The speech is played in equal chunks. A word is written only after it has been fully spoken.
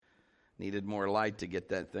Needed more light to get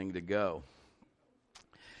that thing to go.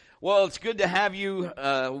 Well, it's good to have you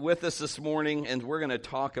with us this morning, and we're going to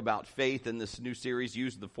talk about faith in this new series,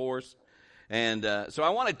 Use the Force. And so I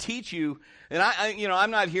want to teach you, and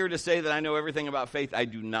I'm not here to say that I know everything about faith. I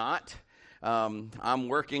do not. I'm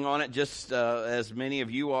working on it just as many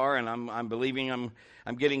of you are, and I'm believing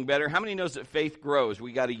I'm getting better. How many knows that faith grows?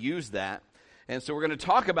 We got to use that. And so we're going to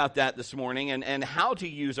talk about that this morning and how to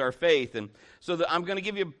use our faith. And so I'm going to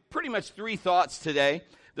give you pretty much 3 thoughts today.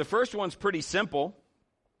 The first one's pretty simple.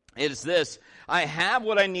 It's this: I have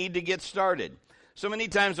what I need to get started. So many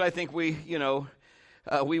times I think we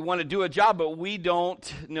want to do a job, but we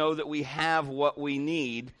don't know that we have what we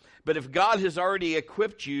need. But if God has already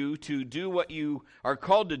equipped you to do what you are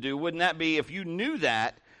called to do, wouldn't that be, if you knew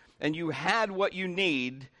that and you had what you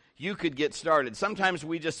need, you could get started. Sometimes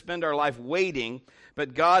we just spend our life waiting,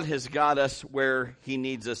 but God has got us where He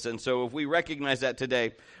needs us. And so if we recognize that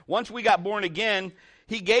today, once we got born again,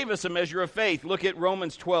 He gave us a measure of faith. Look at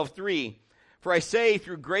Romans 12:3. For I say,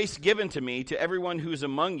 through grace given to me, to everyone who's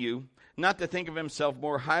among you, not to think of himself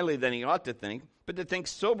more highly than he ought to think, but to think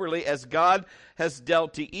soberly as God has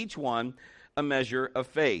dealt to each one a measure of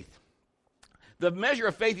faith. The measure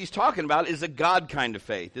of faith he's talking about is a God kind of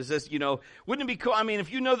faith. Is this, wouldn't it be cool? I mean,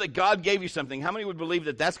 if you know that God gave you something, how many would believe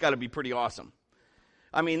that that's got to be pretty awesome?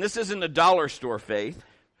 I mean, this isn't a dollar store faith.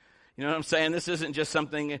 You know what I'm saying? This isn't just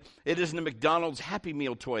something, it isn't a McDonald's Happy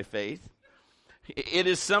Meal toy faith. It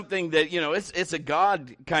is something that, it's a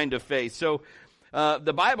God kind of faith. So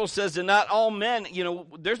the Bible says that not all men,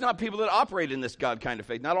 there's not people that operate in this God kind of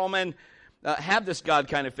faith. Not all men have this God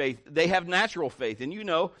kind of faith. They have natural faith. And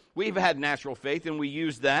we've had natural faith and we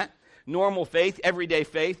use that. Normal faith, everyday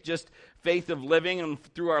faith, just faith of living and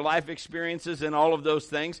through our life experiences and all of those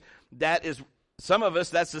things. That is, some of us,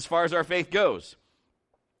 that's as far as our faith goes.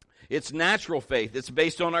 It's natural faith. It's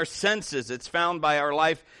based on our senses. It's found by our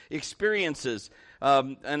life experiences.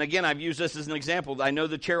 And again, I've used this as an example. I know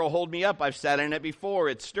the chair will hold me up. I've sat in it before.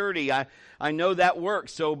 It's sturdy. I know that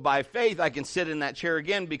works. So by faith, I can sit in that chair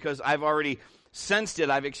again because I've already sensed it.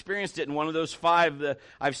 I've experienced it in one of those 5.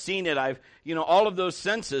 I've seen it. All of those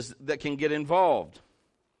senses that can get involved.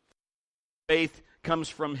 Faith comes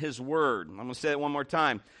from His Word. I'm going to say that one more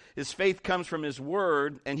time. His faith comes from His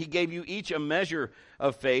Word, and He gave you each a measure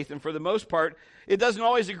of faith. And for the most part, it doesn't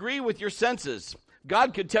always agree with your senses.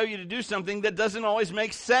 God could tell you to do something that doesn't always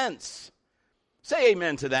make sense. Say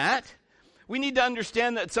amen to that. We need to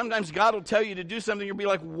understand that sometimes God will tell you to do something, you'll be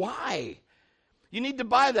like, why? You need to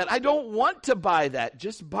buy that. I don't want to buy that.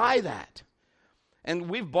 Just buy that. And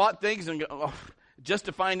we've bought things and just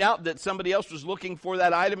to find out that somebody else was looking for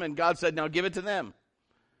that item and God said, now give it to them.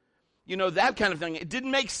 That kind of thing. It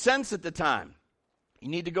didn't make sense at the time. You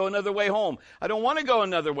need to go another way home. I don't want to go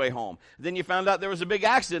another way home. Then you found out there was a big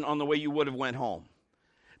accident on the way you would have went home.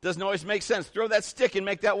 Doesn't always make sense. Throw that stick and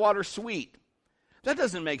make that water sweet. That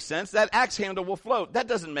doesn't make sense. That axe handle will float. That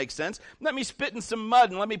doesn't make sense. Let me spit in some mud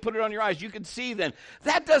and let me put it on your eyes. You can see then.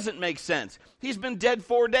 That doesn't make sense. He's been dead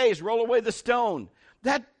 4 days. Roll away the stone.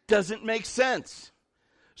 That doesn't make sense.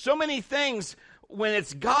 So many things, when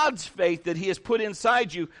it's God's faith that He has put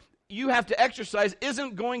inside you, you have to exercise,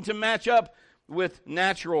 isn't going to match up with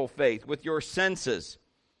natural faith, with your senses.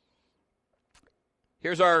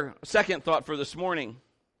 Here's our second thought for this morning.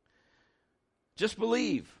 Just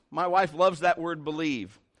believe. My wife loves that word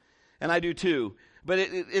believe, and I do too. But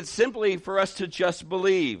it's simply for us to just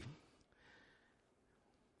believe.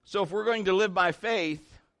 So if we're going to live by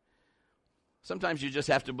faith, sometimes you just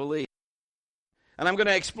have to believe. And I'm going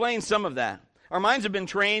to explain some of that. Our minds have been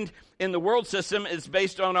trained in the world system. It's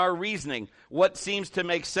based on our reasoning, what seems to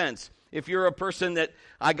make sense. If you're a person that,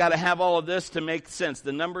 I got to have all of this to make sense,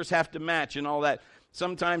 the numbers have to match and all that.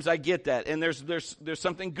 Sometimes I get that. And there's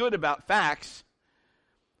something good about facts.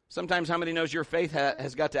 Sometimes how many knows your faith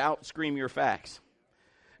has got to outscream your facts?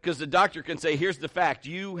 Because the doctor can say, here's the fact.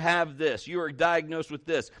 You have this. You are diagnosed with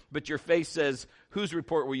this. But your faith says, whose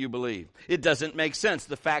report will you believe? It doesn't make sense.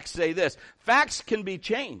 The facts say this. Facts can be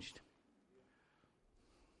changed.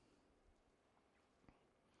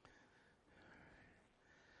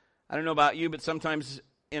 I don't know about you, but sometimes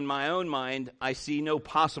in my own mind, I see no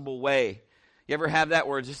possible way. You ever have that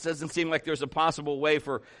where it just doesn't seem like there's a possible way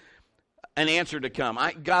for an answer to come?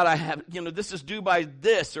 I have, this is due by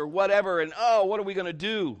this or whatever, and what are we going to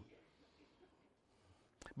do?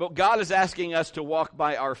 But God is asking us to walk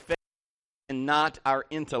by our faith and not our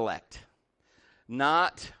intellect,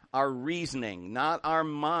 not our reasoning, not our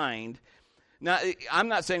mind. Now, I'm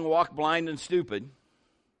not saying walk blind and stupid.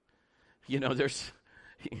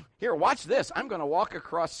 Here, watch this. I'm going to walk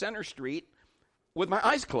across Center Street with my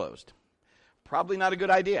eyes closed. Probably not a good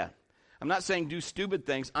idea. I'm not saying do stupid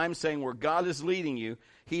things. I'm saying where God is leading you,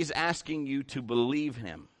 he's asking you to believe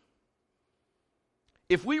him.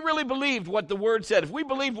 If we really believed what the Word said, if we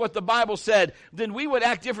believed what the Bible said, then we would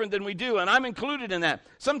act different than we do, and I'm included in that.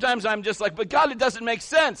 Sometimes I'm just like, but God, it doesn't make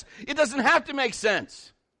sense. It doesn't have to make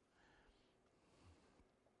sense.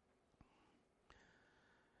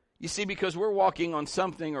 You see, because we're walking on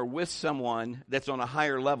something or with someone that's on a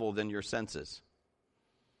higher level than your senses,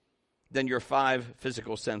 than your 5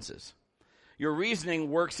 physical senses. Your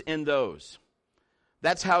reasoning works in those.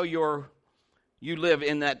 That's how you live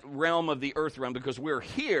in that realm of the earth realm, because we're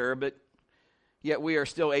here, but yet we are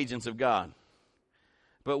still agents of God.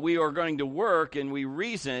 But we are going to work and we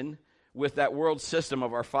reason with that world system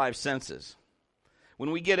of our 5 senses.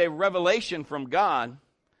 When we get a revelation from God,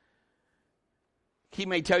 he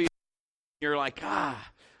may tell you, you're like,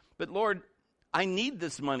 but Lord, I need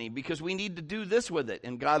this money because we need to do this with it.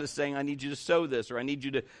 And God is saying, I need you to sow this, or I need you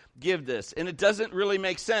to give this. And it doesn't really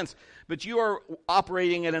make sense, but you are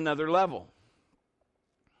operating at another level.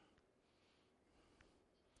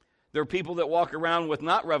 There are people that walk around with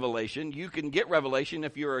not revelation. You can get revelation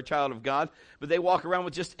if you're a child of God, but they walk around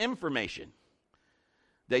with just information.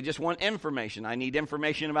 They just want information. I need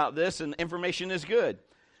information about this, and information is good.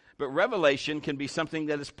 But revelation can be something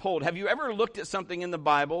that is pulled. Have you ever looked at something in the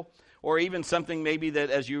Bible, or even something maybe that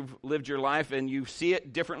as you've lived your life and you see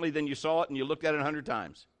it differently than you saw it and you looked at it 100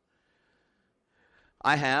 times?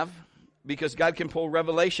 I have, because God can pull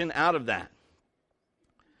revelation out of that.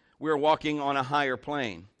 We're walking on a higher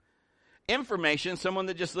plane. Information, someone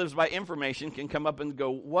that just lives by information can come up and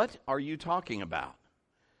go, what are you talking about?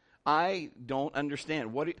 I don't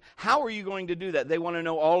understand. How are you going to do that? They want to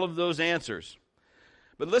know all of those answers.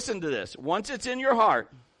 But listen to this. Once it's in your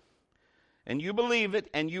heart, and you believe it,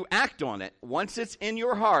 and you act on it, once it's in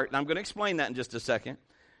your heart, and I'm going to explain that in just a second,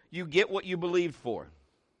 you get what you believed for.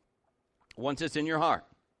 Once it's in your heart.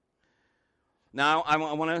 Now, I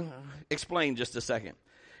want to explain just a second.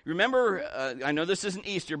 Remember, I know this isn't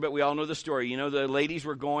Easter, but we all know the story. You know, the ladies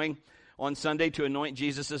were going on Sunday to anoint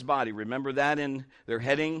Jesus' body. Remember that? And they're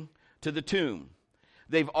heading to the tomb.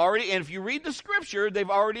 They've already, and if you read the scripture, they've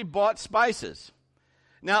already bought spices.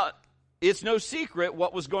 Now, it's no secret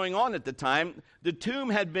what was going on at the time. The tomb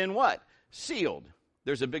had been what? Sealed.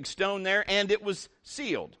 There's a big stone there, and it was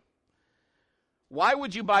sealed. Why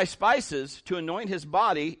would you buy spices to anoint his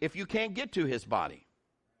body if you can't get to his body?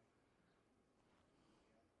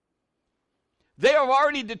 They have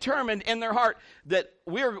already determined in their heart that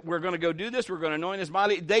we're going to go do this. We're going to anoint his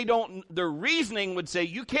body. Their reasoning would say,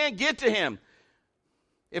 you can't get to him.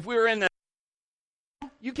 If we were in the,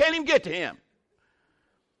 you can't even get to him.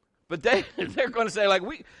 But they're going to say, I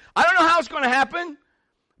don't know how it's going to happen,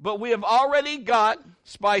 but we have already got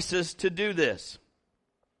spices to do this.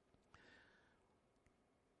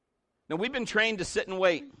 Now, we've been trained to sit and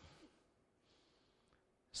wait.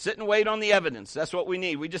 Sit and wait on the evidence. That's what we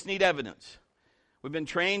need. We just need evidence. We've been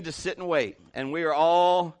trained to sit and wait, and we are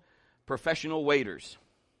all professional waiters.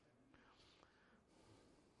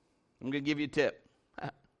 I'm going to give you a tip.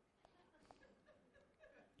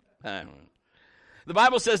 The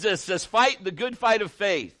Bible says this, says, fight the good fight of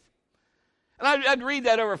faith. And I'd read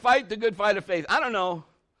that over, fight the good fight of faith. I don't know.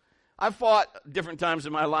 I've fought different times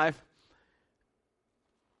in my life.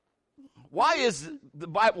 Why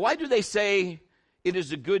do they say it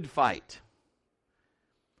is a good fight?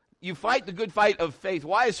 You fight the good fight of faith.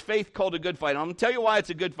 Why is faith called a good fight? I'm going to tell you why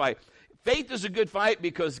it's a good fight. Faith is a good fight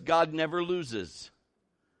because God never loses.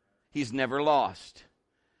 He's never lost.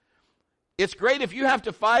 It's great if you have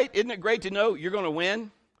to fight. Isn't it great to know you're going to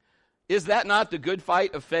win? Is that not the good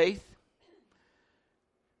fight of faith?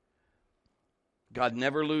 God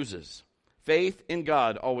never loses. Faith in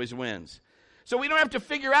God always wins. So we don't have to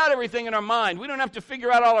figure out everything in our mind. We don't have to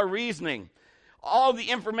figure out all our reasoning, all the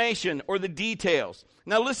information or the details.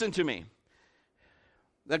 Now listen to me.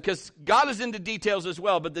 Because God is into details as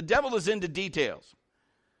well, but the devil is into details.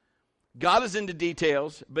 God is into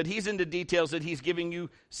details, but he's into details that he's giving you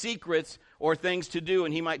secrets or things to do,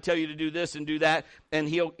 and he might tell you to do this and do that, and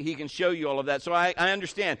he can show you all of that. So I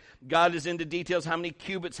understand. God is into details. How many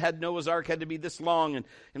cubits had Noah's Ark had to be this long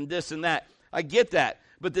and this and that. I get that.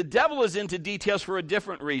 But the devil is into details for a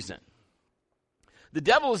different reason. The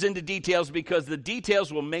devil is into details because the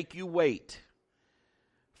details will make you wait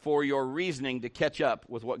for your reasoning to catch up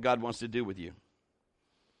with what God wants to do with you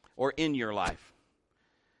or in your life.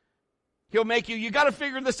 He'll make you got to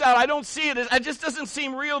figure this out. I don't see it. It just doesn't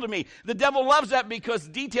seem real to me. The devil loves that because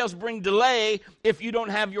details bring delay if you don't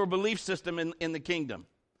have your belief system in the kingdom.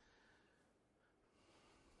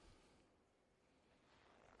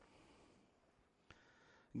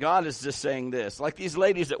 God is just saying this. Like these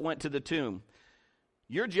ladies that went to the tomb.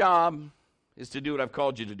 Your job is to do what I've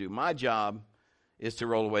called you to do. My job is to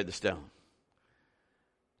roll away the stone.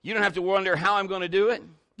 You don't have to wonder how I'm going to do it.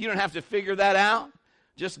 You don't have to figure that out.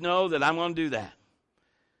 Just know that I'm going to do that.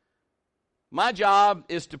 My job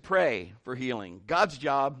is to pray for healing. God's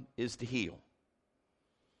job is to heal.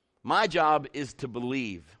 My job is to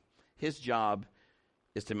believe. His job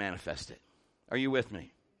is to manifest it. Are you with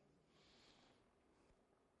me?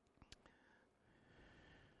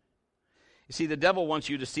 You see, the devil wants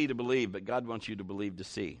you to see to believe, but God wants you to believe to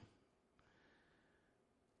see.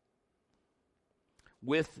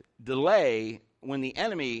 With delay, when the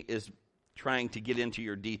enemy is trying to get into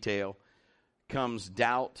your detail, comes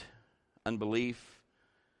doubt, unbelief,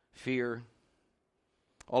 fear,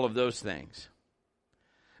 all of those things.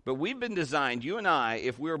 But we've been designed, you and I,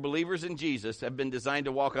 if we're believers in Jesus, have been designed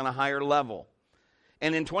to walk on a higher level.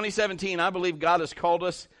 And in 2017, I believe God has called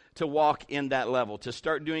us to walk in that level, to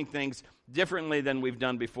start doing things differently than we've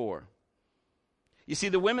done before. You see,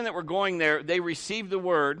 the women that were going there, they received the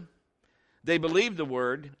word, they believed the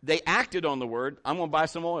word, they acted on the word. I'm going to buy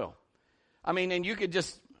some oil. I mean, and you could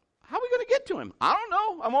just, how are we going to get to him? I don't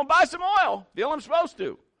know. I'm going to buy some oil. Feel I'm supposed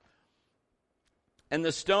to. And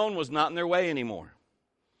the stone was not in their way anymore.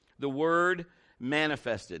 The word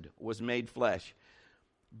manifested, was made flesh.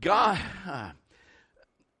 God,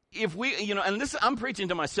 if we, and this, I'm preaching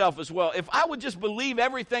to myself as well. If I would just believe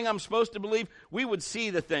everything I'm supposed to believe, we would see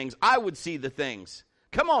the things. I would see the things.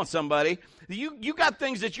 Come on, somebody. You got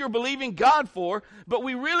things that you're believing God for, but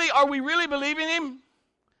are we really believing Him?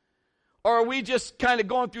 Or are we just kind of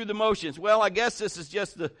going through the motions? Well, I guess this is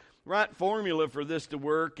just the right formula for this to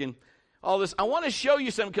work and all this. I want to show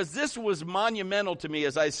you something because this was monumental to me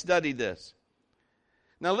as I studied this.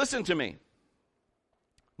 Now listen to me.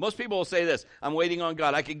 Most people will say this, I'm waiting on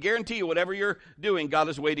God. I can guarantee you whatever you're doing, God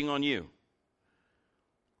is waiting on you.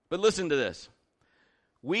 But listen to this.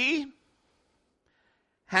 We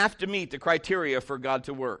have to meet the criteria for God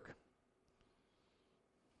to work.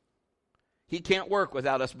 He can't work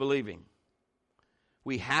without us believing.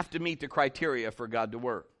 We have to meet the criteria for God to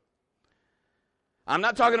work. I'm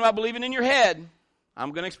not talking about believing in your head. I'm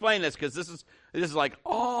going to explain this because this is like,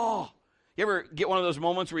 oh. You ever get one of those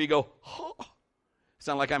moments where you go, oh.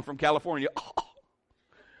 Sound like I'm from California. Oh.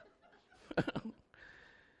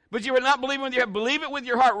 But you are not believing with your head. Believe it with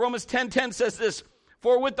your heart. Romans 10:10 says this,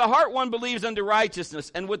 for with the heart one believes unto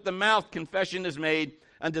righteousness, and with the mouth confession is made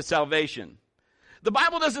unto salvation. The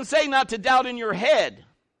Bible doesn't say not to doubt in your head.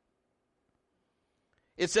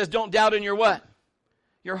 It says don't doubt in your what?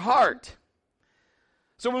 Your heart.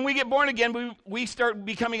 So when we get born again, we start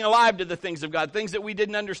becoming alive to the things of God, things that we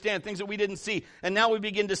didn't understand, things that we didn't see. And now we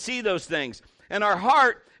begin to see those things. And our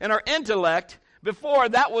heart and our intellect, before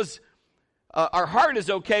that was, our heart is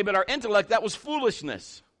okay, but our intellect, that was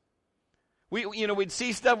foolishness. We'd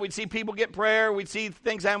see stuff, we'd see people get prayer, we'd see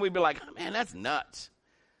things happen, we'd be like, oh, man, that's nuts.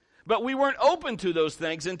 But we weren't open to those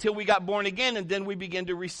things until we got born again, and then we began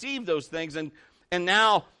to receive those things. And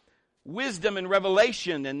now wisdom and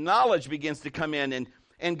revelation and knowledge begins to come in,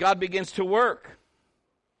 and God begins to work.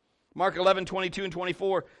 Mark 11:22 and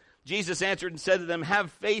 24, Jesus answered and said to them,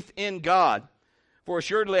 have faith in God. For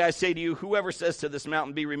assuredly I say to you, whoever says to this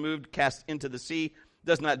mountain, be removed, cast into the sea,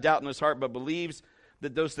 does not doubt in his heart, but believes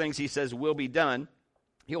that those things he says will be done,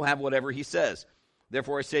 he'll have whatever he says.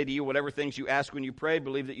 Therefore I say to you, whatever things you ask when you pray,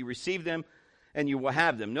 believe that you receive them, and you will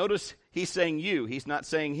have them. Notice he's saying you, he's not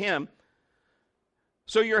saying him.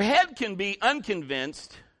 So your head can be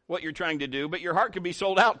unconvinced what you're trying to do, but your heart can be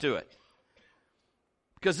sold out to it.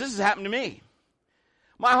 Because this has happened to me.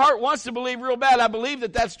 My heart wants to believe real bad. I believe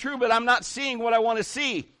that that's true, but I'm not seeing what I want to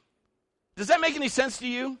see. Does that make any sense to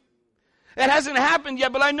you? It hasn't happened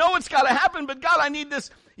yet, but I know it's got to happen. But God, I need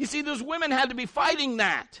this. You see, those women had to be fighting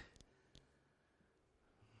that.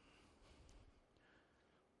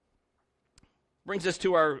 Brings us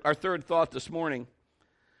to our third thought this morning.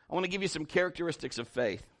 I want to give you some characteristics of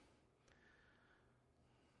faith.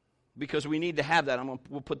 Because we need to have that.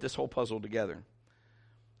 We'll put this whole puzzle together.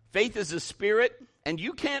 Faith is a spirit, and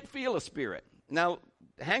you can't feel a spirit. Now,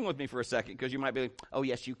 hang with me for a second, because you might be like, oh,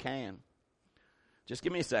 yes, you can. Just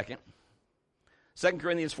give me a second. 2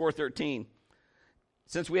 Corinthians 4:13.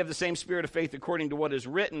 Since we have the same spirit of faith according to what is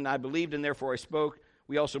written, I believed and therefore I spoke.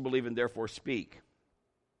 We also believe and therefore speak.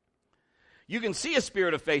 You can see a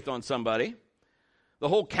spirit of faith on somebody. The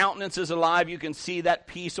whole countenance is alive. You can see that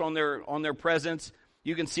peace on their presence.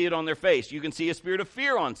 You can see it on their face. You can see a spirit of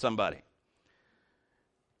fear on somebody.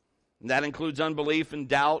 And that includes unbelief and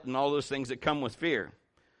doubt and all those things that come with fear.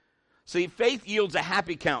 See, faith yields a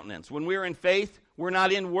happy countenance. When we're in faith, we're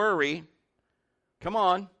not in worry. Come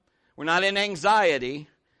on. We're not in anxiety.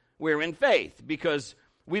 We're in faith, because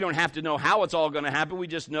we don't have to know how it's all going to happen. We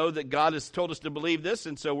just know that God has told us to believe this,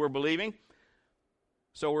 and so we're believing.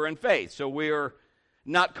 So we're in faith. So we're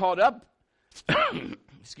not caught up,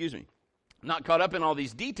 excuse me, not caught up in all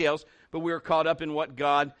these details, but we're caught up in what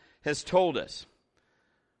God has told us.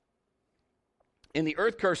 In the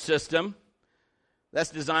earth curse system,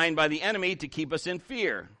 that's designed by the enemy to keep us in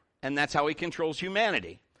fear, and that's how he controls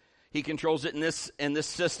humanity. He controls it in this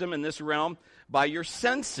system, in this realm, by your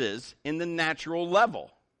senses in the natural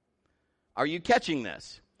level. Are you catching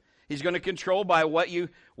this? He's going to control by what you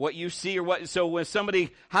see or what. So when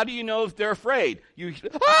somebody, how do you know if they're afraid?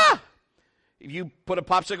 If you put a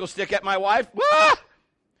popsicle stick at my wife,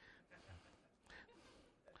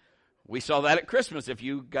 We saw that at Christmas. If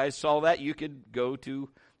you guys saw that, you could go to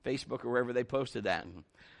Facebook or wherever they posted that.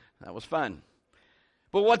 That was fun.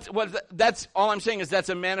 But that's all I'm saying is that's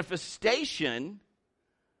a manifestation.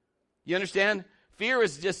 You understand? Fear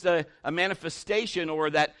is just a manifestation, or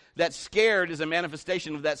that scared is a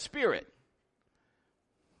manifestation of that spirit.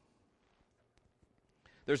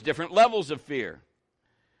 There's different levels of fear.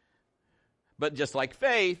 But just like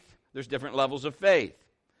faith, there's different levels of faith.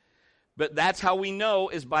 But that's how we know,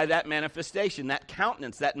 is by that manifestation, that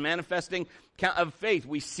countenance, that manifesting of faith.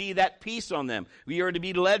 We see that peace on them. We are to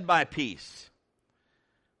be led by peace.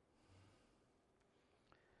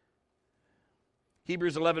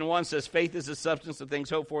 Hebrews 11:1 says, faith is the substance of things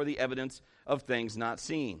hoped for, the evidence of things not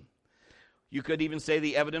seen. You could even say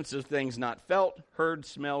the evidence of things not felt, heard,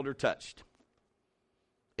 smelled, or touched.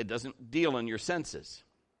 It doesn't deal in your senses.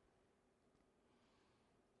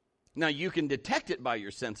 Now, you can detect it by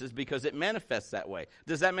your senses because it manifests that way.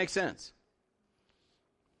 Does that make sense?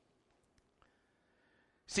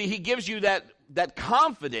 See, he gives you that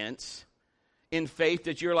confidence in faith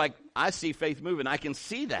that you're like, I see faith moving. I can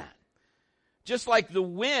see that. Just like the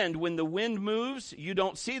wind, when the wind moves, you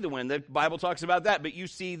don't see the wind. The Bible talks about that, but you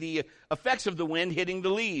see the effects of the wind hitting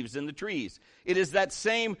the leaves and the trees. It is that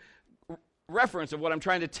same reference of what I'm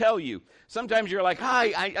trying to tell you. Sometimes you're like,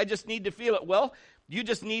 I just need to feel it. Well, you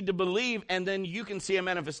just need to believe, and then you can see a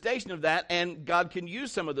manifestation of that, and God can use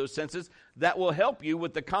some of those senses that will help you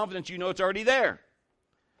with the confidence you know it's already there.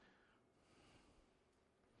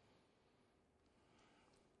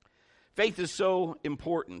 Faith is so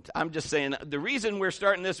important. I'm just saying, the reason we're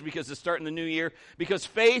starting this is because it's starting the new year, because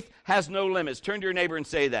faith has no limits. Turn to your neighbor and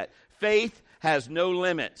say that. Faith has no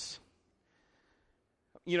limits.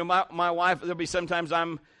 You know, my wife, there'll be sometimes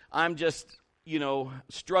I'm just,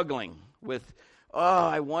 struggling with,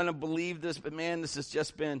 I want to believe this, but man, this has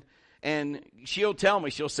just been, and she'll tell me,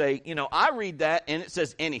 she'll say, I read that and it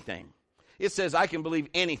says anything. It says I can believe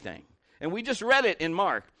anything. And we just read it in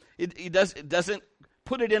Mark. It doesn't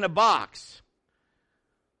put it in a box.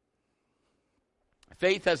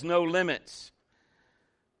 Faith has no limits.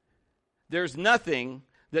 There's nothing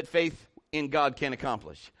that faith in God can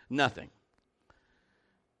accomplish. Nothing.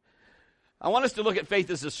 I want us to look at faith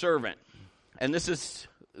as a servant. And this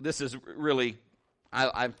is really,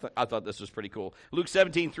 I thought this was pretty cool. Luke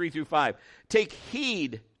 17:3-5. Take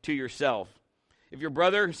heed to yourself. If your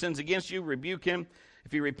brother sins against you, rebuke him.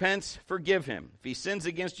 If he repents, forgive him. If he sins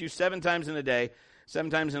against you 7 times in a day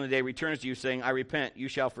returns to you saying, I repent, you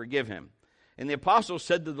shall forgive him. And the apostles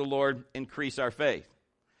said to the Lord, increase our faith.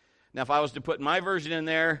 Now, if I was to put my version in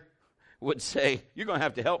there, would say, you're going to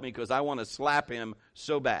have to help me because I want to slap him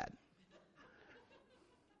so bad.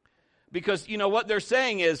 Because, what they're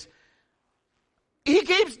saying is, he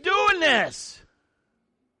keeps doing this.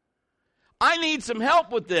 I need some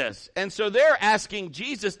help with this. And so they're asking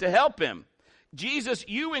Jesus to help him. Jesus,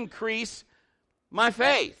 you increase my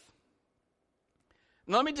faith.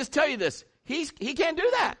 Now, let me just tell you this. He can't do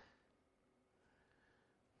that.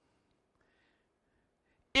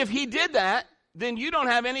 If he did that, then you don't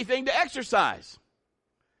have anything to exercise.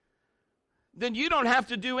 Then you don't have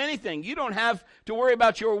to do anything. You don't have to worry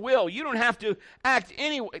about your will. You don't have to act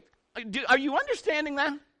anyway. Are you understanding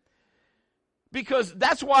that? Because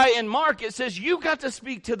that's why in Mark it says you got to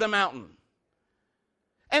speak to the mountain.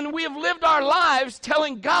 And we have lived our lives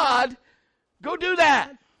telling God, go do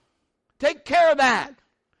that. Take care of that.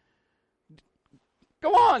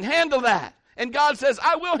 Go on, handle that. And God says,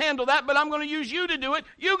 I will handle that, but I'm going to use you to do it.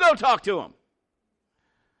 You go talk to him.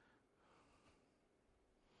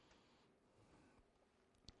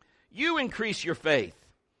 You increase your faith.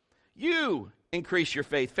 You increase your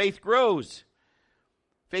faith. Faith grows.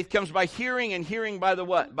 Faith comes by hearing, and hearing by the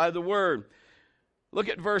what? By the word. Look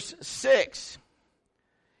at verse 6.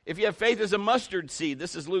 If you have faith as a mustard seed,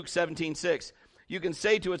 this is Luke 17:6. You can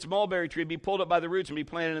say to its mulberry tree, be pulled up by the roots and be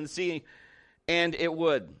planted in the sea, and it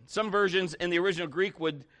would. Some versions in the original Greek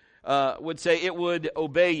would say it would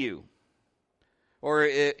obey you, or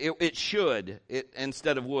it should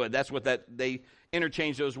instead of would. That's what they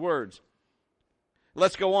interchange those words.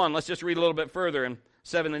 Let's go on. Let's just read a little bit further. And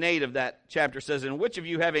 7 and 8 of that chapter says, "And which of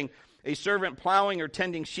you, having a servant plowing or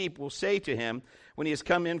tending sheep, will say to him when he has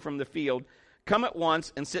come in from the field, 'Come at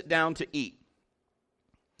once and sit down to eat'?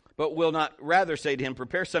 But will not rather say to him,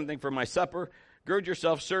 'Prepare something for my supper, gird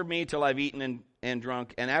yourself, serve me till I've eaten and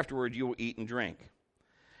drunk, and afterward you will eat and drink.'"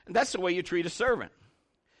 And that's the way you treat a servant.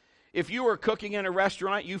 If you are cooking in a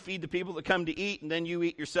restaurant, you feed the people that come to eat, and then you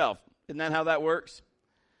eat yourself. Isn't that how that works?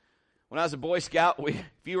 When I was a Boy Scout, if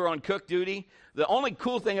you were on cook duty, the only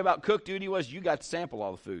cool thing about cook duty was you got to sample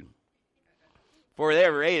all the food. Before they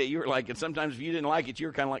ever ate it, you were like, and sometimes if you didn't like it, you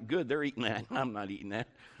were kind of like, good, they're eating that. I'm not eating that.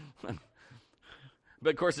 But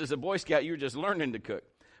of course, as a Boy Scout, you were just learning to cook.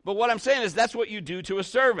 But what I'm saying is that's what you do to a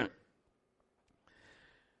servant.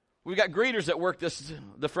 We've got greeters that work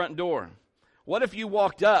the front door. What if you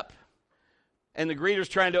walked up and the greeter's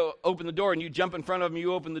trying to open the door and you jump in front of them,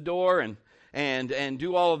 you open the door and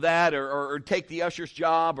do all of that, or take the usher's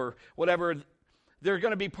job or whatever? They're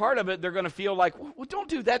going to be part of it. They're going to feel like, well, don't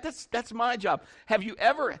do that. That's my job. Have you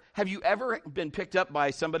ever been picked up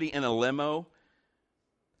by somebody in a limo,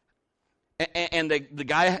 and the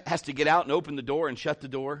guy has to get out and open the door and shut the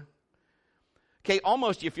door? Okay,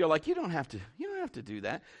 almost you feel like you don't have to do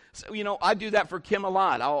that. So, I do that for Kim a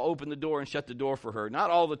lot. I'll open the door and shut the door for her. Not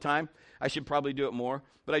all the time. I should probably do it more,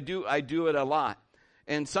 but I do it a lot.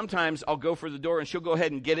 And sometimes I'll go for the door and she'll go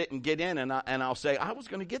ahead and get it and get in, and I'll say, I was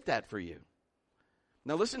going to get that for you.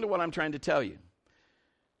 Now listen to what I'm trying to tell you.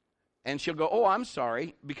 And she'll go, oh, I'm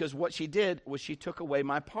sorry, because what she did was she took away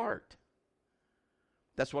my part.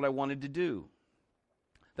 That's what I wanted to do.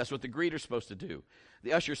 That's what the greeter's supposed to do.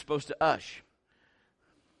 The usher's supposed to ush.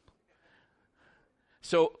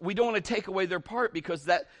 So we don't want to take away their part, because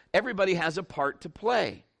that everybody has a part to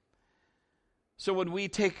play. So when we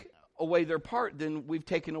take away their part, then we've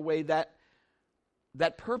taken away that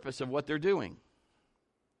purpose of what they're doing.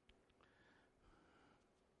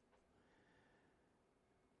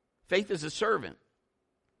 Faith is a servant.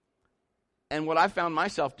 And what I found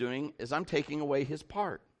myself doing is I'm taking away his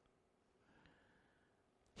part.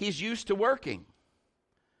 He's used to working.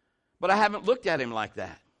 But I haven't looked at him like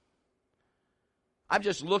that. I've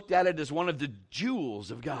just looked at it as one of the jewels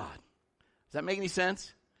of God. Does that make any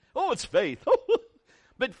sense? Oh, it's faith.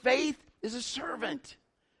 But faith is a servant.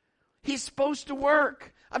 He's supposed to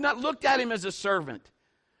work. I've not looked at him as a servant.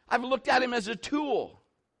 I've looked at him as a tool.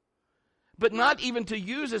 But not even to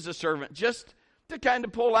use as a servant, just to kind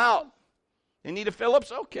of pull out. You need a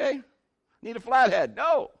Phillips? Okay. Need a flathead?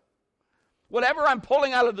 No. Whatever I'm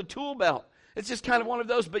pulling out of the tool belt, it's just kind of one of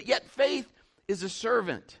those. But yet faith is a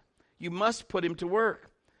servant. You must put him to work.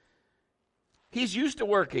 He's used to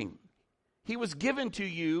working. He was given to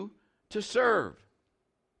you to serve.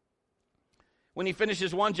 When he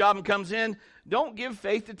finishes one job and comes in, don't give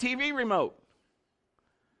Faith the TV remote.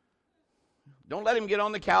 Don't let him get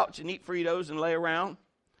on the couch and eat Fritos and lay around.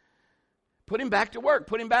 Put him back to work.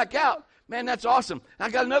 Put him back out. Man, that's awesome. I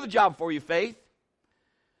got another job for you, Faith.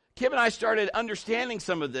 Kim and I started understanding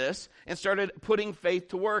some of this and started putting faith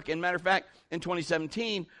to work. And matter of fact, in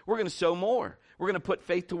 2017, we're going to sow more. We're going to put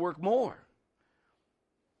faith to work more.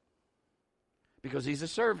 Because he's a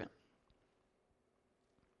servant.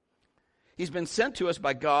 He's been sent to us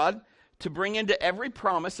by God to bring into every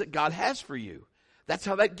promise that God has for you. That's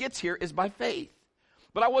how that gets here, is by faith.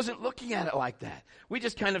 But I wasn't looking at it like that. We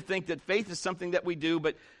just kind of think that faith is something that we do,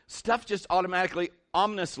 but stuff just automatically,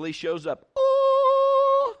 ominously shows up.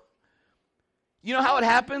 Oh! You know how it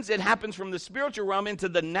happens? It happens from the spiritual realm into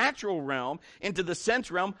the natural realm, into the sense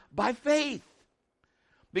realm, by faith.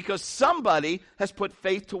 Because somebody has put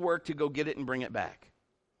faith to work to go get it and bring it back.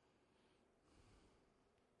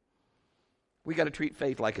 We got to treat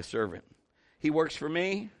faith like a servant. He works for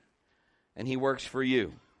me, and he works for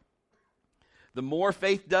you. The more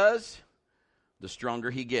faith does, the stronger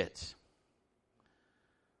he gets.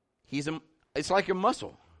 It's like a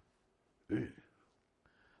muscle.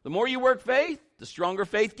 The more you work faith, the stronger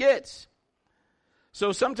faith gets.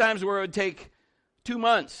 So sometimes where it would take 2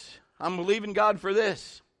 months, I'm believing God for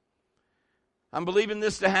this. I'm believing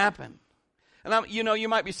this to happen. And you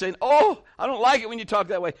might be saying, oh, I don't like it when you talk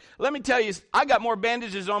that way. Let me tell you, I got more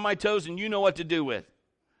bandages on my toes than you know what to do with.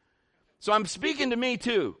 So I'm speaking to me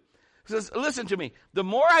too. Says, listen to me. The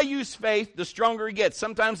more I use faith, the stronger it gets.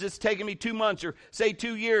 Sometimes it's taken me 2 months or say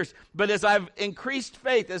 2 years. But as I've increased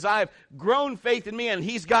faith, as I've grown faith in me and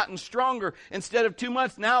he's gotten stronger, instead of 2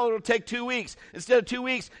 months, now it'll take 2 weeks. Instead of 2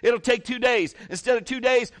 weeks, it'll take 2 days. Instead of 2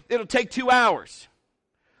 days, it'll take 2 hours.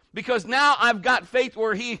 Because now I've got faith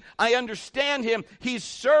where I understand him. He's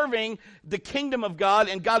serving the kingdom of God,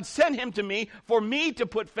 and God sent him to me for me to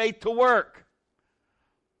put faith to work.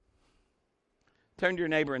 Turn to your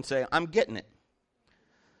neighbor and say, I'm getting it.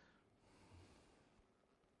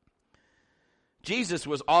 Jesus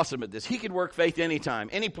was awesome at this. He could work faith anytime,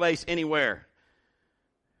 any place, anywhere.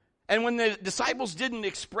 And when the disciples didn't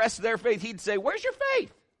express their faith, he'd say, where's your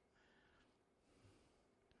faith?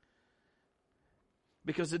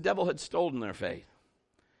 Because the devil had stolen their faith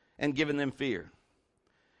and given them fear.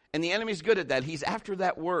 And the enemy's good at that. He's after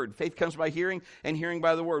that word. Faith comes by hearing, and hearing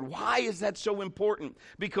by the word. Why is that so important?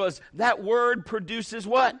 Because that word produces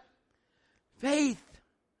what? Faith.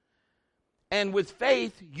 And with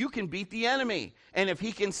faith, you can beat the enemy. And if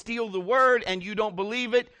he can steal the word and you don't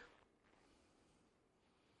believe it,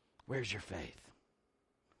 where's your faith?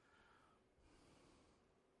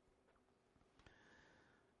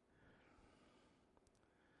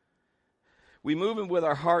 We move in with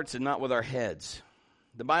our hearts and not with our heads.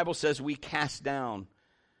 The Bible says we cast down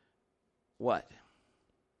what?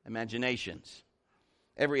 Imaginations.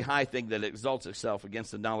 Every high thing that exalts itself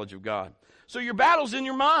against the knowledge of God. So your battle's in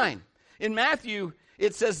your mind. In Matthew,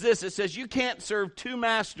 it says this. It says you can't serve 2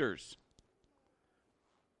 masters.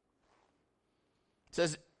 It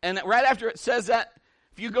says, and right after it says that,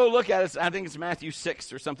 if you go look at it, I think it's Matthew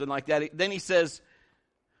 6 or something like that. Then he says,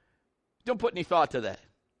 don't put any thought to that.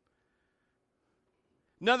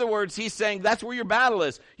 In other words, he's saying that's where your battle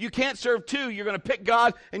is. You can't serve 2. You're going to pick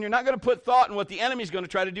God, and you're not going to put thought in what the enemy's going to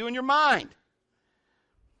try to do in your mind.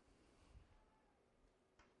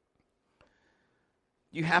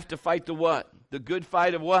 You have to fight the what? The good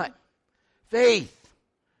fight of what? Faith.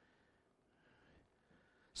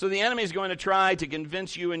 So the enemy's going to try to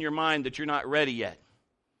convince you in your mind that you're not ready yet.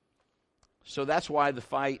 So that's why the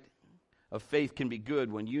fight of faith can be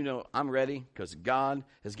good when you know I'm ready because God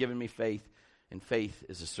has given me faith. And faith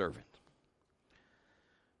is a servant.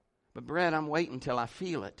 But Brett, I'm waiting until I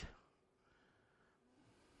feel it.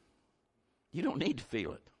 You don't need to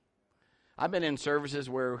feel it. I've been in services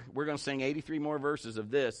where we're going to sing 83 more verses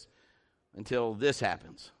of this until this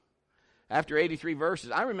happens. After 83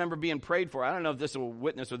 verses, I remember being prayed for. I don't know if this will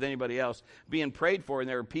witness with anybody else. Being prayed for, and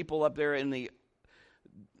there were people up there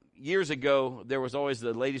years ago, there was always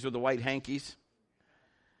the ladies with the white hankies.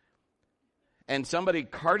 And somebody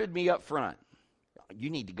carted me up front. You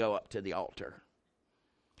need to go up to the altar.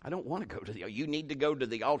 I don't want to go to the altar. You need to go to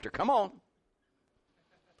the altar. Come on.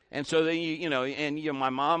 And so then, my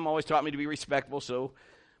mom always taught me to be respectful. So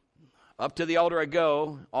up to the altar I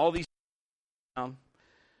go. All these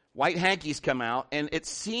white hankies come out. And it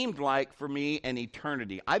seemed like for me an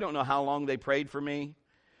eternity. I don't know how long they prayed for me.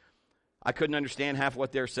 I couldn't understand half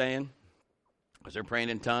what they're saying. Because they're praying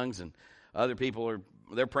in tongues and other people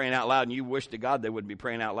they're praying out loud, and you wish to God they wouldn't be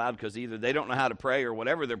praying out loud because either they don't know how to pray or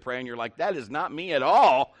whatever they're praying. You're like, that is not me at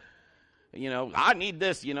all. I need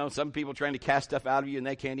this. Some people trying to cast stuff out of you, and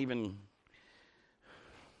they can't even.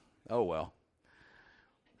 Oh, well.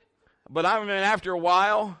 But after a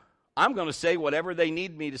while, I'm going to say whatever they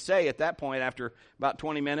need me to say at that point. After about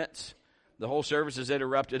 20 minutes, the whole service is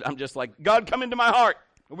interrupted. I'm just like, God, come into my heart.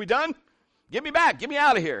 Are we done? Get me back. Get me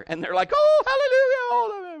out of here. And they're like, oh,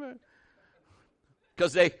 hallelujah.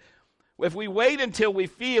 Because if we wait until we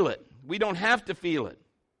feel it, we don't have to feel it.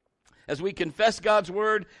 As we confess God's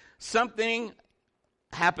word, something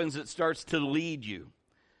happens that starts to lead you.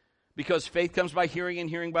 Because faith comes by hearing and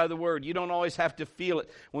hearing by the word. You don't always have to feel it.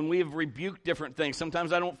 When we have rebuked different things,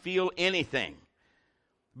 sometimes I don't feel anything.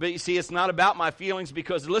 But you see, it's not about my feelings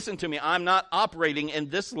because, listen to me, I'm not operating in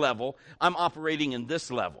this level. I'm operating in this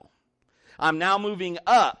level. I'm now moving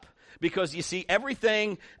up because, you see,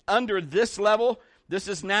 everything under this level, this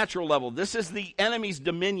is natural level. This is the enemy's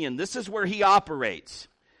dominion. This is where he operates.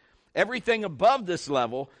 Everything above this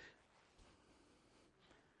level,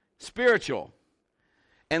 spiritual.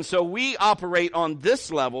 And so we operate on this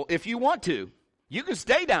level if you want to. You can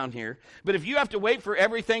stay down here, but if you have to wait for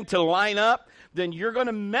everything to line up, then you're going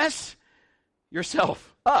to mess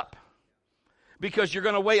yourself up. Because you're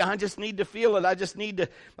going to wait, I just need to feel it.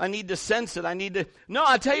 I need to sense it. No,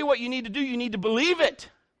 I tell you what you need to do. You need to believe it.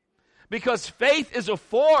 Because faith is a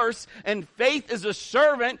force and faith is a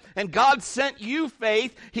servant, and God sent you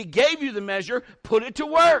faith. He gave you the measure. Put it to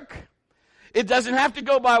work. It doesn't have to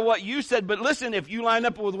go by what you said, but listen, if you line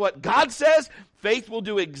up with what God says, faith will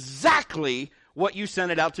do exactly what you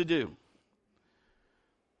sent it out to do.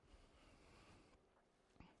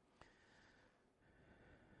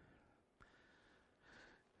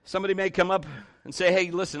 Somebody may come up and say,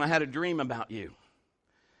 hey, listen, I had a dream about you.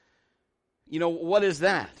 You know, what is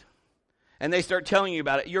that? And they start telling you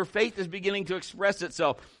about it. Your faith is beginning to express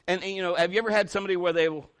itself. And you know, have you ever had somebody where they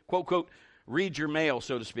will, quote, quote, read your mail,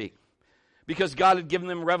 so to speak? Because God had given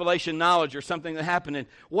them revelation knowledge or something that happened. And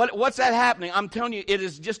what's that happening? I'm telling you, it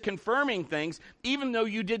is just confirming things, even though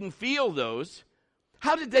you didn't feel those.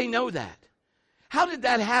 How did they know that? How did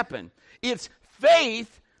that happen? It's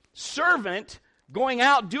faith, servant, going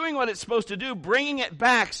out, doing what it's supposed to do, bringing it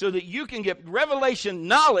back so that you can get revelation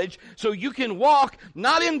knowledge so you can walk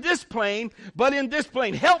not in this plane, but in this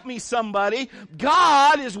plane. Help me, somebody.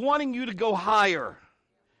 God is wanting you to go higher.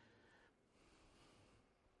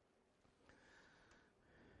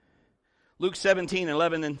 Luke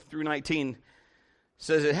 17:11 through 19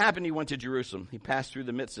 says, it happened he went to Jerusalem. He passed through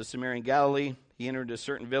the midst of Samaria and Galilee. He entered a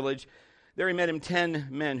certain village. There he met him 10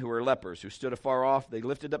 men who were lepers, who stood afar off. They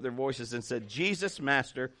lifted up their voices and said, Jesus,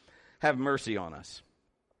 Master, have mercy on us.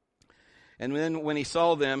 And then when he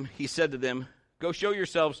saw them, he said to them, go show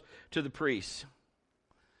yourselves to the priests.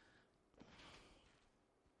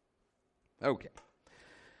 Okay.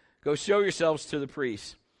 Go show yourselves to the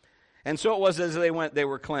priests. And so it was as they went, they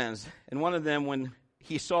were cleansed. And one of them, when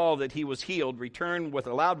he saw that he was healed, returned with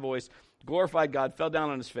a loud voice, glorified God, fell down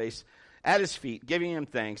on his face at his feet, giving him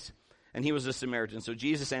thanks. And he was a Samaritan. So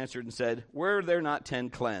Jesus answered and said, were there not 10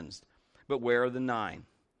 cleansed? But where are the 9?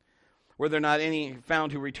 Were there not any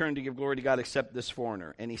found who returned to give glory to God except this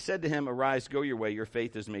foreigner? And he said to him, arise, go your way, your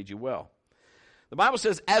faith has made you well. The Bible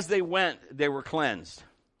says, as they went, they were cleansed.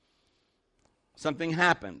 Something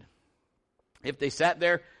happened. If they sat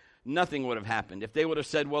there, nothing would have happened. If they would have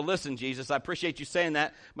said, well, listen, Jesus, I appreciate you saying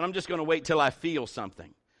that, but I'm just going to wait till I feel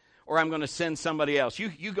something. Or I'm going to send somebody else.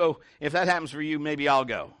 You go, if that happens for you, maybe I'll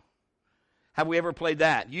go. Have we ever played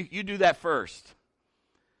that? You do that first.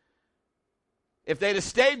 If they'd have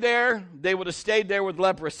stayed there, they would have stayed there with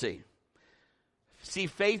leprosy. See,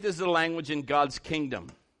 faith is the language in God's kingdom.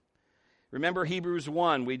 Remember Hebrews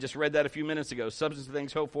 1, we just read that a few minutes ago. Substance of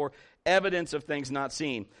things hoped for, evidence of things not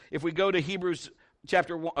seen. If we go to Hebrews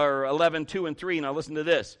chapter 11, 2 and 3, now listen to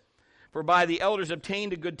this. For by the elders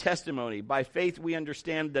obtained a good testimony. By faith we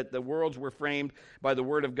understand that the worlds were framed by the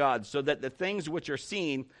word of God, so that the things which are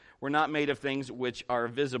seen were not made of things which are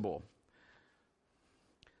visible.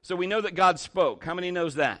 So we know that God spoke. How many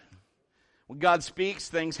knows that? When God speaks,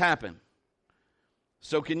 things happen.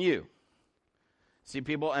 So can you. See,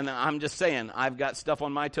 people, and I'm just saying, I've got stuff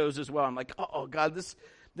on my toes as well. I'm like, oh God,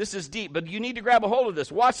 this is deep. But you need to grab a hold of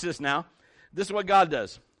this. Watch this now. This is what God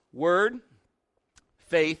does. Word,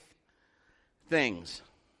 faith, things.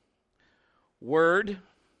 Word,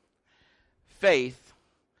 faith,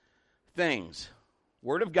 things.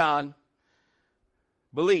 Word of God,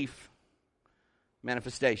 belief,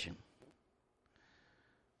 manifestation.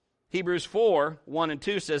 Hebrews 4, 1 and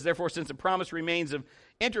 2 says, therefore, since the promise remains of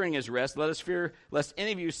entering his rest, let us fear lest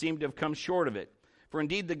any of you seem to have come short of it. For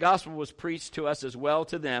indeed the gospel was preached to us as well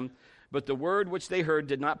to them, but the word which they heard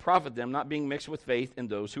did not profit them, not being mixed with faith in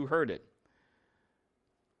those who heard it.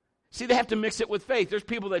 See, they have to mix it with faith. There's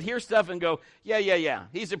people that hear stuff and go, yeah,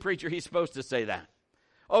 he's a preacher, he's supposed to say that.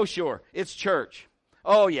 Oh, sure, it's church.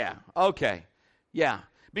 Oh, yeah, okay, yeah.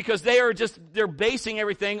 Because they're basing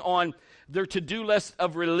everything on their to-do list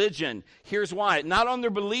of religion. Here's why. Not on their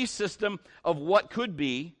belief system of what could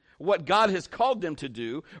be, what God has called them to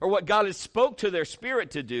do, or what God has spoke to their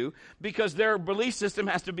spirit to do, because their belief system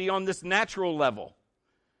has to be on this natural level.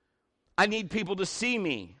 I need people to see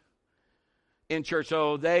me in church.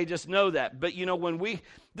 Oh, they just know that. But you know,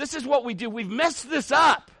 this is what we do. We've messed this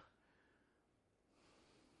up.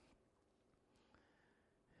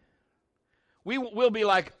 We will be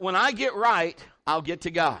like, when I get right, I'll get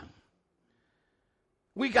to God.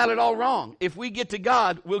 We got it all wrong. If we get to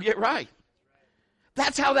God, we'll get right.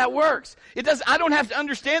 That's how that works. I don't have to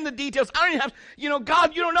understand the details. I don't even have,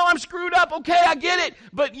 God, you don't know I'm screwed up. Okay, I get it.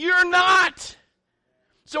 But you're not.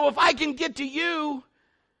 So if I can get to you,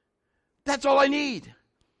 that's all I need.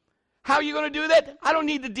 How are you going to do that? I don't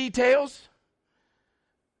need the details.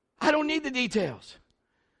 I don't need the details.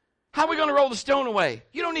 How are we going to roll the stone away?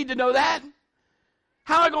 You don't need to know that.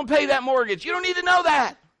 How am I going to pay that mortgage? You don't need to know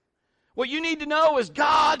that. What you need to know is,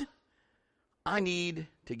 God, I need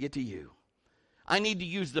to get to you. I need to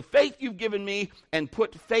use the faith you've given me and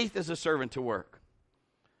put faith as a servant to work.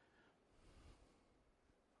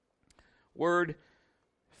 Word,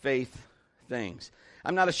 faith, things.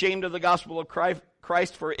 I'm not ashamed of the gospel of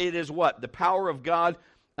Christ, for it is what? The power of God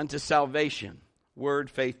unto salvation. Word,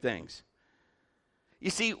 faith, things. You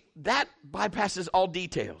see, that bypasses all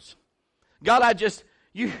details. God,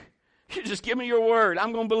 you just give me your word.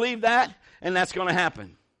 I'm going to believe that, and that's going to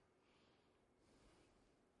happen.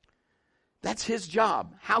 That's his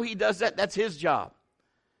job. How he does that, that's his job.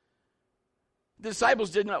 The disciples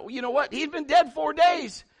didn't know. You know what? He'd been dead 4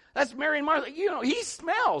 days. That's Mary and Martha. You know, he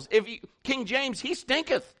smells. King James, he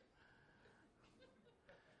stinketh.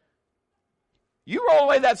 You roll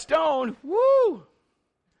away that stone, woo!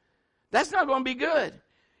 That's not going to be good.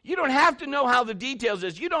 You don't have to know how the details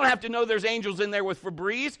is. You don't have to know there's angels in there with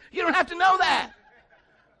Febreze. You don't have to know that.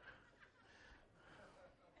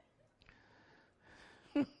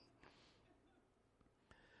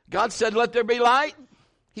 God said, let there be light.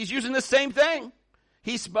 He's using the same thing.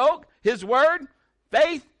 He spoke, his word,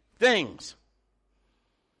 faith, things.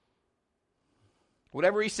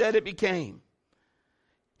 Whatever he said, it became.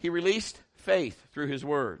 He released faith through his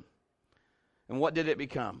word. And what did it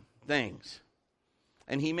become? Things.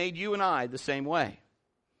 And he made you and I the same way.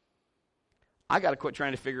 I got to quit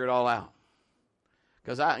trying to figure it all out.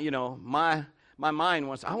 Because my mind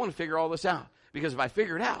wants, I want to figure all this out. Because if I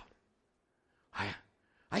figure it out,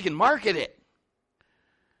 I can market it.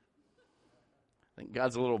 I think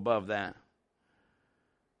God's a little above that.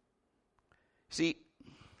 See,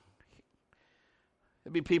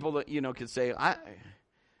 there'd be people that, could say, I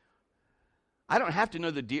don't have to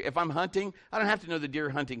know the deer. If I'm hunting, I don't have to know the deer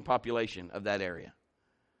hunting population of that area.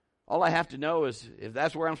 All I have to know is if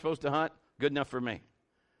that's where I'm supposed to hunt, good enough for me.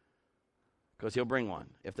 Because he'll bring one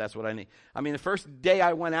if that's what I need. I mean, the first day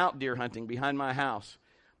I went out deer hunting behind my house,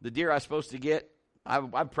 the deer I was supposed to get, I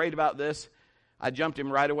prayed about this. I jumped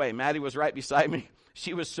him right away. Maddie was right beside me.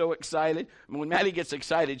 She was so excited. I mean, when Maddie gets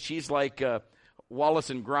excited, she's like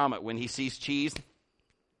Wallace and Gromit when he sees cheese.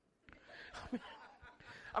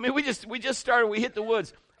 I mean, we just started. We hit the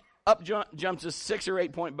woods. Up jumps a 6 or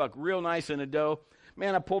 8 point buck, real nice in a doe.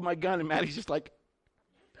 Man, I pulled my gun, and Maddie's just like...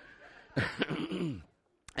 And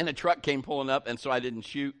a truck came pulling up, and so I didn't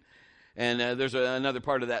shoot. And there's another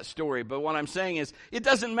part of that story. But what I'm saying is, it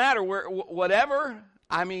doesn't matter whatever.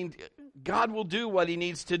 I mean, God will do what he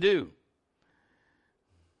needs to do.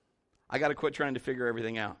 I got to quit trying to figure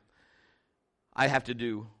everything out. I have to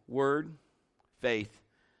do word, faith,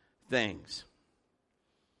 things.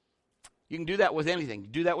 You can do that with anything.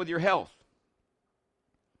 Do that with your health.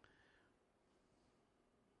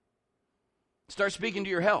 Start speaking to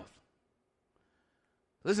your health.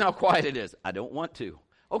 Listen how quiet it is. I don't want to.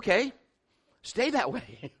 Okay, stay that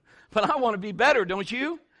way. But I want to be better, don't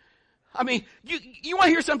you? I mean, you want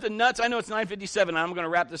to hear something nuts? I know it's 9:57, and I'm going to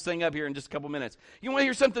wrap this thing up here in just a couple minutes. You want to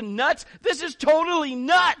hear something nuts? This is totally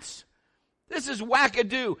nuts. This is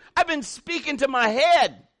wackadoo. I've been speaking to my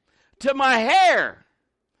head, to my hair.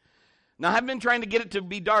 Now, I've been trying to get it to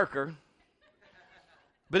be darker.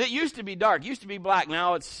 But it used to be dark. It used to be black.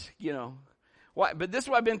 Now it's, Why? But this is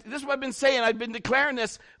what I've been saying. I've been declaring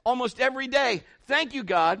this almost every day. Thank you,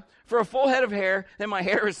 God, for a full head of hair, that my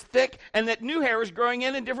hair is thick, and that new hair is growing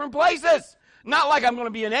in different places. Not like I'm going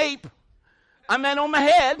to be an ape. I meant on my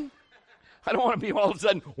head. I don't want to be all of a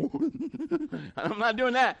sudden, I'm not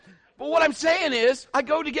doing that. But what I'm saying is, I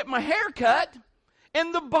go to get my hair cut,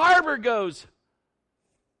 and the barber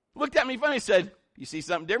looked at me funny, said, you see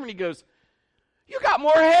something different? He goes, you got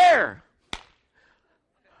more hair.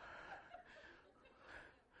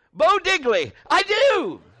 Bo Diddley, I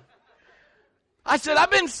do. I said,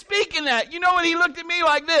 I've been speaking that. You know what? He looked at me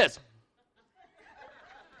like this.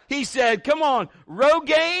 He said, come on,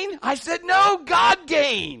 Rogaine? I said, no, God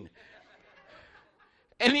gain.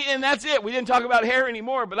 And that's it. We didn't talk about hair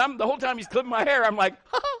anymore, but the whole time he's clipping my hair, I'm like,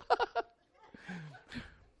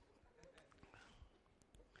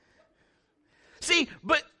 See,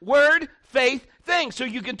 but word, faith, things. So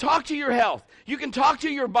you can talk to your health. You can talk to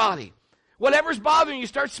your body. Whatever's bothering you,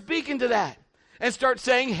 start speaking to that. And start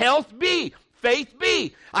saying, health be, faith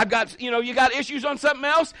be. I've got, you got issues on something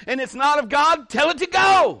else, and it's not of God, tell it to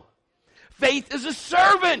go. Faith is a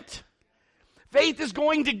servant. Faith is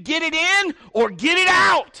going to get it in or get it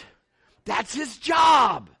out. That's his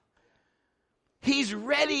job. He's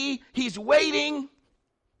ready. He's waiting.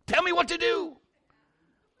 Tell me what to do.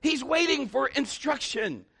 He's waiting for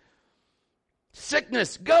instruction.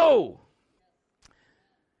 Sickness, go.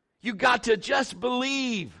 You got to just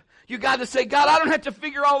believe. You got to say, God, I don't have to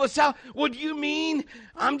figure all this out. What do you mean?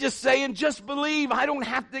 I'm just saying, just believe. I don't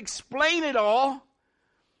have to explain it all.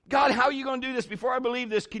 God, how are you going to do this? Before I believe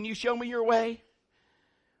this, can you show me your way?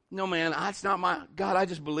 No, man, that's not my... God, I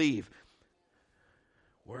just believe.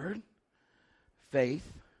 Word,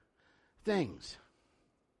 faith, things.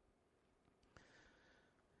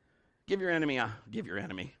 Give your enemy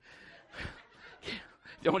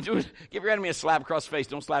Don't do it. Give your enemy a slap across the face.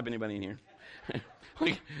 Don't slap anybody in here.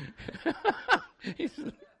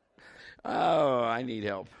 Oh, I need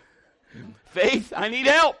help. Faith, I need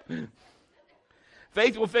help.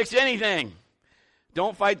 Faith will fix anything.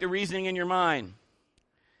 Don't fight the reasoning in your mind.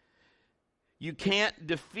 You can't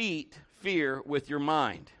defeat fear with your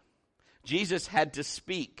mind. Jesus had to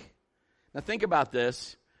speak. Now think about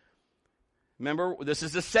this. Remember, this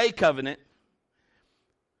is a say covenant.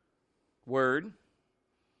 Word,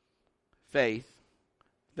 faith,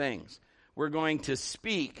 things. We're going to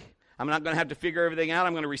speak. I'm not going to have to figure everything out.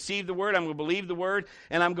 I'm going to receive the word. I'm going to believe the word.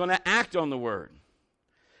 And I'm going to act on the word.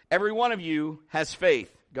 Every one of you has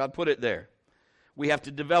faith. God put it there. We have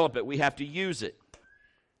to develop it. We have to use it.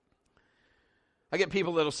 I get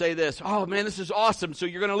people that'll say this, oh man, this is awesome. So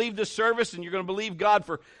you're going to leave this service and you're going to believe God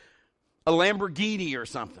for a Lamborghini or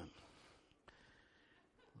something.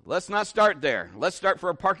 Let's not start there. Let's start for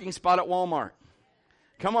a parking spot at Walmart.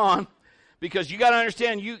 Come on. Because you got to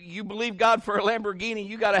understand, you believe God for a Lamborghini,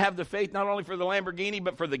 you got to have the faith not only for the Lamborghini,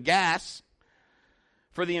 but for the gas,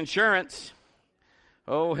 for the insurance.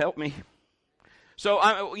 Oh, help me. So,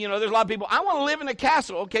 there's a lot of people, I want to live in a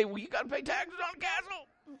castle. Okay, well, you got to pay taxes on the castle.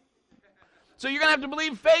 So you're going to have to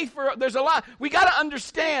believe faith there's a lot. We got to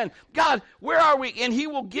understand, God, where are we? And he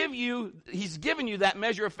will give you, he's given you that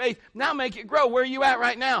measure of faith. Now make it grow. Where are you at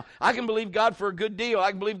right now? I can believe God for a good deal.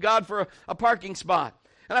 I can believe God for a parking spot.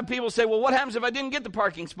 And I have people say, well, what happens if I didn't get the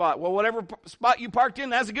parking spot? Well, whatever spot you parked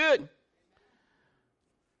in, that's good.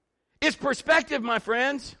 It's perspective, my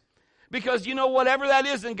friends. Because, whatever that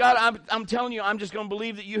is, and God, I'm telling you, I'm just going to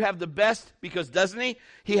believe that you have the best, because doesn't he?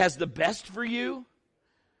 He has the best for you.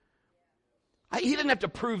 He didn't have to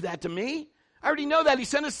prove that to me. I already know that. He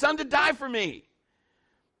sent his son to die for me.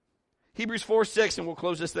 Hebrews 4:6, and we'll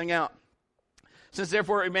close this thing out. Since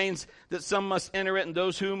therefore it remains that some must enter it, and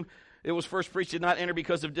those whom it was first preached did not enter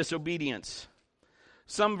because of disobedience.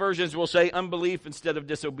 Some versions will say unbelief instead of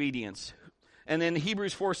disobedience. And in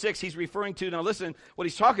Hebrews 4:6, he's referring to, now listen, what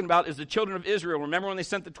he's talking about is the children of Israel. Remember when they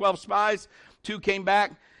sent the 12 spies? 2 came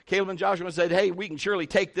back. Caleb and Joshua said, hey, we can surely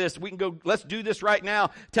take this. We can go, let's do this right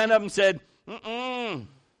now. 10 of them said, nanu,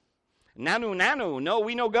 no,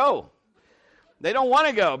 we no go. They don't want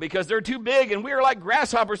to go because they're too big and we are like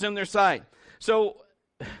grasshoppers in their sight. So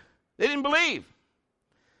they didn't believe.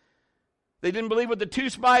 They didn't believe what the 2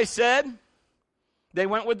 spies said. They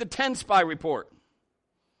went with the 10 spy report.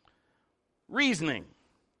 Reasoning.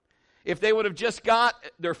 If they would have just got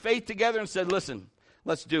their faith together and said, listen,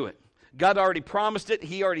 let's do it. God already promised it.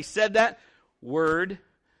 He already said that. Word,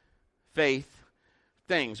 faith,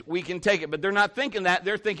 things. We can take it. But they're not thinking that.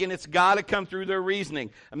 They're thinking it's got to come through their reasoning.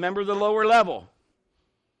 Remember the lower level.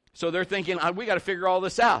 So they're thinking, we got to figure all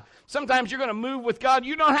this out. Sometimes you're going to move with God.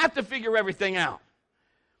 You don't have to figure everything out.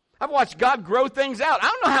 I've watched God grow things out. I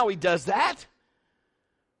don't know how he does that.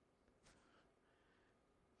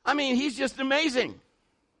 I mean, he's just amazing.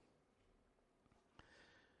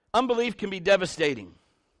 Unbelief can be devastating.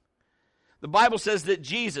 The Bible says that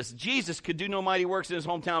Jesus could do no mighty works in his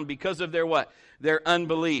hometown because of their what? Their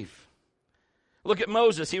unbelief. Look at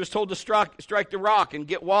Moses. He was told to strike the rock and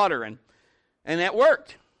get water, and that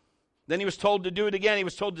worked. Then he was told to do it again. He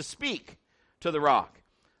was told to speak to the rock.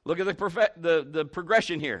 Look at the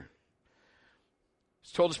progression here.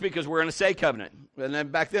 He's told to speak because we're in a say covenant. And then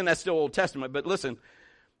back then, that's still Old Testament. But listen,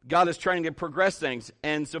 God is trying to progress things.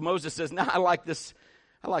 And so Moses says, I like this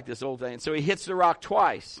old thing. So he hits the rock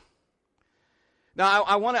twice. Now,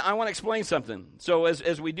 I want to explain something. So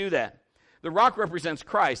as we do that, the rock represents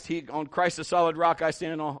Christ. On Christ the solid rock I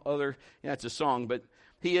stand, all other, it's a song, but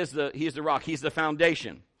he is the rock. He's the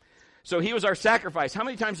foundation. So he was our sacrifice. How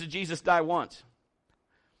many times did Jesus die? Once.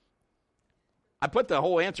 I put the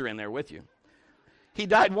whole answer in there with you. He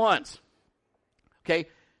died once. Okay?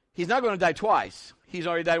 He's not going to die twice. He's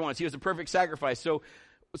already died once. He was a perfect sacrifice.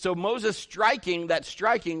 So Moses striking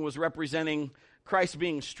was representing Christ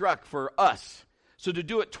being struck for us. So to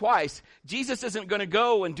do it twice, Jesus isn't going to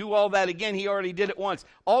go and do all that again. He already did it once.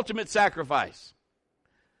 Ultimate sacrifice.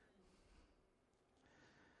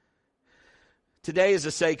 Today is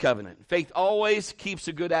a say covenant. Faith always keeps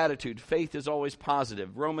a good attitude. Faith is always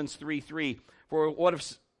positive. Romans 3:3. For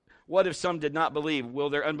what if some did not believe? Will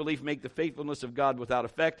their unbelief make the faithfulness of God without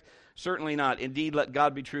effect? Certainly not. Indeed, let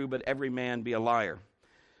God be true, but every man be a liar.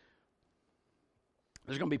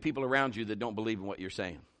 There's going to be people around you that don't believe in what you're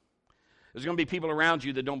saying. There's going to be people around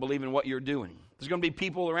you that don't believe in what you're doing. There's going to be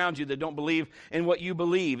people around you that don't believe in what you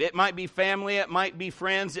believe. It might be family, it might be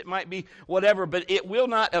friends, it might be whatever, but it will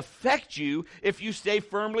not affect you if you stay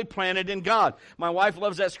firmly planted in God. My wife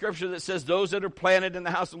loves that scripture that says those that are planted in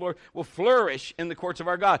the house of the Lord will flourish in the courts of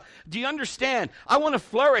our God. Do you understand? I want to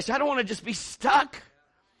flourish. I don't want to just be stuck.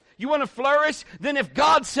 You want to flourish? Then if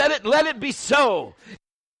God said it, let it be so.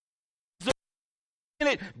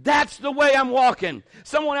 That's the way I'm walking.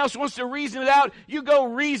 Someone else wants to reason it out. You go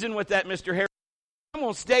reason with that, Mr. Harris. I'm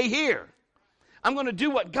going to stay here. I'm going to do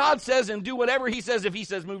what God says and do whatever He says. If He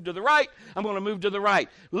says move to the right, I'm going to move to the right.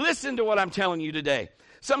 Listen to what I'm telling you today.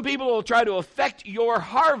 Some people will try to affect your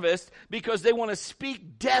harvest because they want to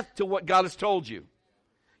speak death to what God has told you.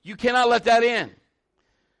 You cannot let that in.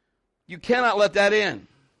 You cannot let that in.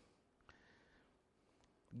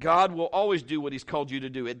 God will always do what He's called you to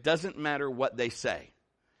do. It doesn't matter what they say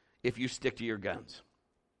if you stick to your guns.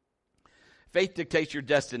 Faith dictates your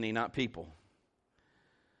destiny, not people.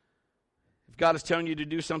 If God is telling you to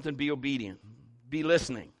do something, be obedient. Be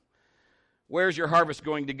listening. Where's your harvest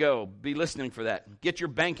going to go? Be listening for that. Get your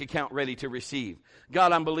bank account ready to receive.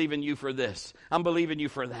 God, I'm believing you for this. I'm believing you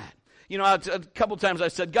for that. You know, a couple times I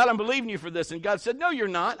said, God, I'm believing you for this. And God said, no, you're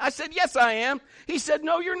not. I said, yes, I am. He said,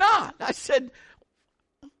 no, you're not. I said,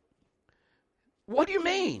 what do you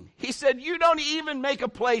mean? He said, you don't even make a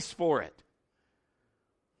place for it.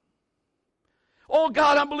 Oh,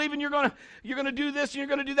 God, I'm believing you're going to do this and you're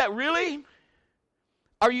going to do that. Really?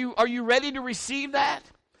 Are you ready to receive that?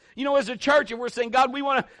 You know, as a church, if we're saying, God, we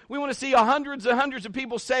want to see hundreds and hundreds of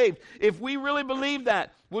people saved. If we really believe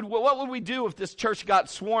that, what would we do if this church got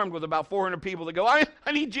swarmed with about 400 people that go,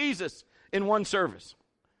 I need Jesus in one service?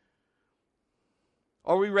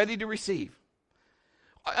 Are we ready to receive?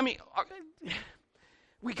 I mean,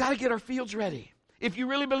 we got to get our fields ready. If you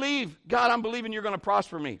really believe, God, I'm believing you're going to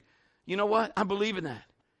prosper me. You know what? I believe in that.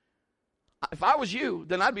 If I was you,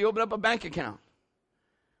 then I'd be opening up a bank account.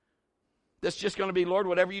 That's just going to be, Lord,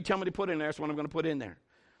 whatever you tell me to put in there, that's what I'm going to put in there.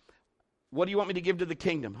 What do you want me to give to the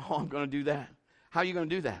kingdom? Oh, I'm going to do that. How are you going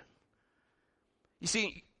to do that? You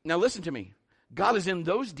see, now listen to me. God is in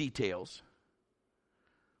those details,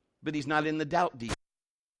 but He's not in the doubt details.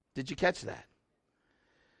 Did you catch that?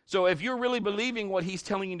 So if you're really believing what He's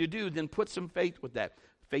telling you to do, then put some faith with that.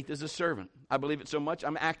 Faith is a servant. I believe it so much,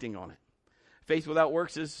 I'm acting on it. Faith without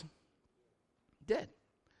works is dead.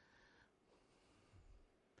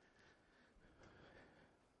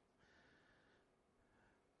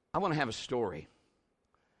 I want to have a story.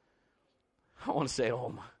 I want to say, oh,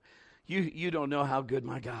 my, you don't know how good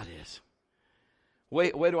my God is.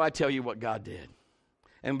 Wait do I tell you what God did?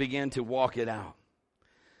 And begin to walk it out.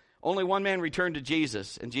 Only one man returned to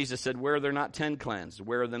Jesus, and Jesus said, where are there not 10 cleansed?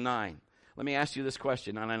 Where are the 9? Let me ask you this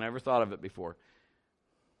question, and I never thought of it before.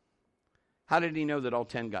 How did He know that all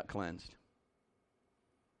 10 got cleansed?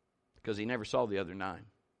 Because He never saw the other 9.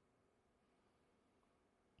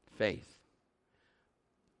 Faith.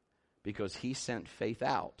 Because He sent faith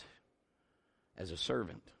out as a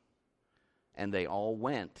servant. And they all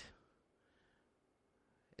went,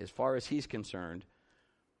 as far as He's concerned,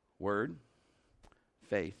 word,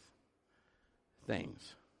 faith,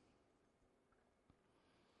 things.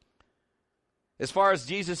 As far as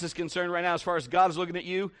Jesus is concerned right now, as far as God is looking at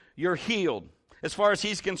you, you're healed. As far as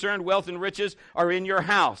He's concerned, wealth and riches are in your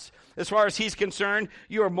house. As far as He's concerned,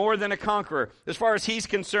 you are more than a conqueror. As far as He's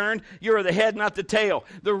concerned, you are the head, not the tail.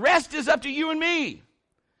 The rest is up to you and me.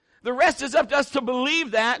 The rest is up to us to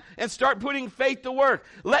believe that and start putting faith to work.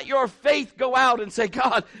 Let your faith go out and say,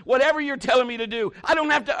 God, whatever you're telling me to do, I don't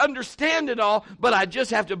have to understand it all, but I just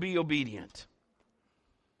have to be obedient.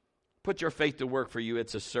 Put your faith to work for you.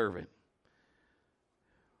 It's a servant.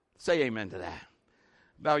 Say amen to that.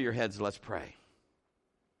 Bow your heads, let's pray.